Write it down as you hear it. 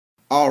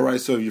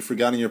Alright, so if you've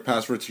forgotten your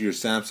password to your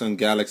Samsung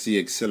Galaxy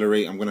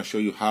Exhilarate, I'm going to show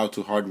you how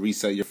to hard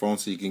reset your phone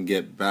so you can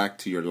get back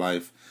to your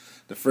life.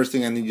 The first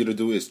thing I need you to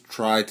do is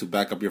try to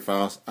back up your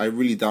files. I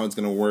really doubt it's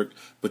going to work,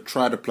 but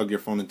try to plug your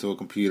phone into a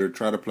computer,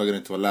 try to plug it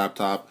into a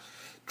laptop,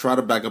 try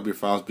to back up your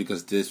files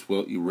because this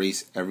will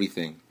erase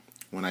everything.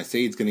 When I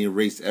say it's going to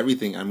erase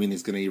everything, I mean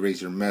it's going to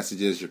erase your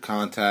messages, your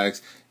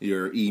contacts,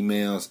 your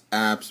emails,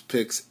 apps,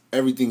 pics,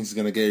 everything's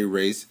going to get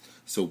erased,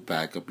 so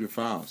back up your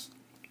files.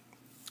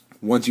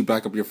 Once you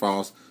back up your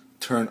files,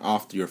 turn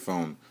off your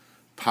phone.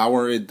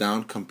 Power it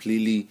down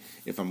completely.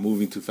 If I'm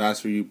moving too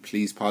fast for you,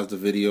 please pause the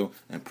video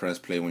and press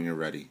play when you're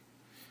ready.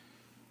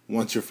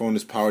 Once your phone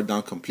is powered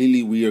down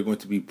completely, we are going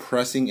to be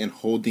pressing and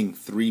holding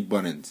 3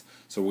 buttons.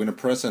 So we're going to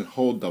press and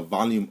hold the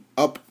volume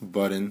up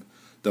button,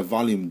 the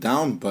volume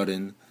down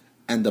button,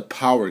 and the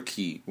power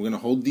key. We're going to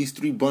hold these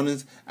 3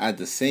 buttons at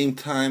the same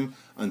time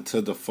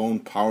until the phone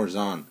powers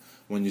on.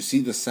 When you see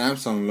the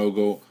Samsung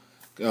logo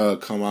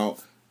come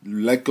out,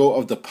 let go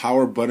of the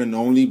power button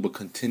only, but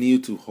continue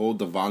to hold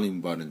the volume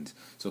buttons.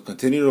 So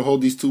continue to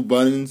hold these 2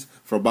 buttons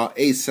for about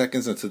 8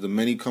 seconds until the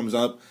menu comes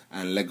up,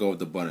 and let go of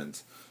the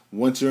buttons.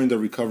 Once you're in the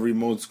recovery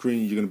mode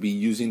screen, you're going to be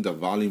using the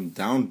volume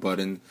down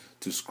button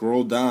to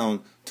scroll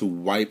down to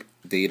wipe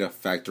data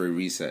factory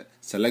reset.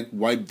 Select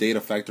wipe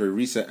data factory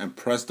reset and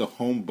press the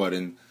home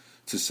button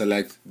to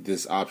select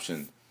this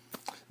option.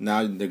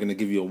 Now they're going to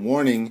give you a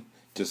warning,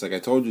 just like I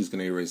told you, it's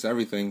going to erase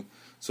everything.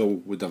 So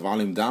with the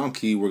volume down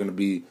key, we're going to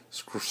be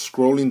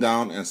scrolling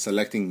down and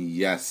selecting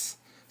yes.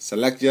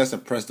 Select yes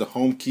and press the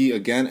home key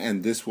again,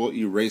 and this will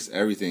erase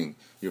everything.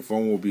 Your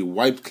phone will be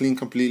wiped clean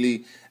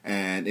completely,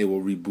 and it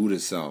will reboot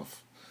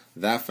itself.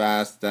 That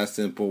fast, that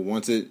simple.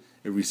 Once it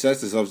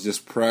resets itself,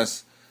 just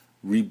press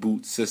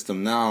reboot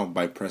system now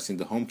by pressing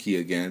the home key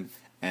again,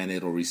 and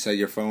it'll reset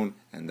your phone,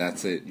 and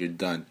that's it. You're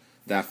done.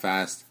 That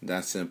fast,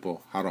 that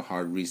simple. How to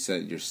hard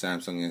reset your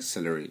Samsung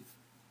Exhilarate.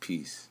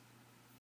 Peace.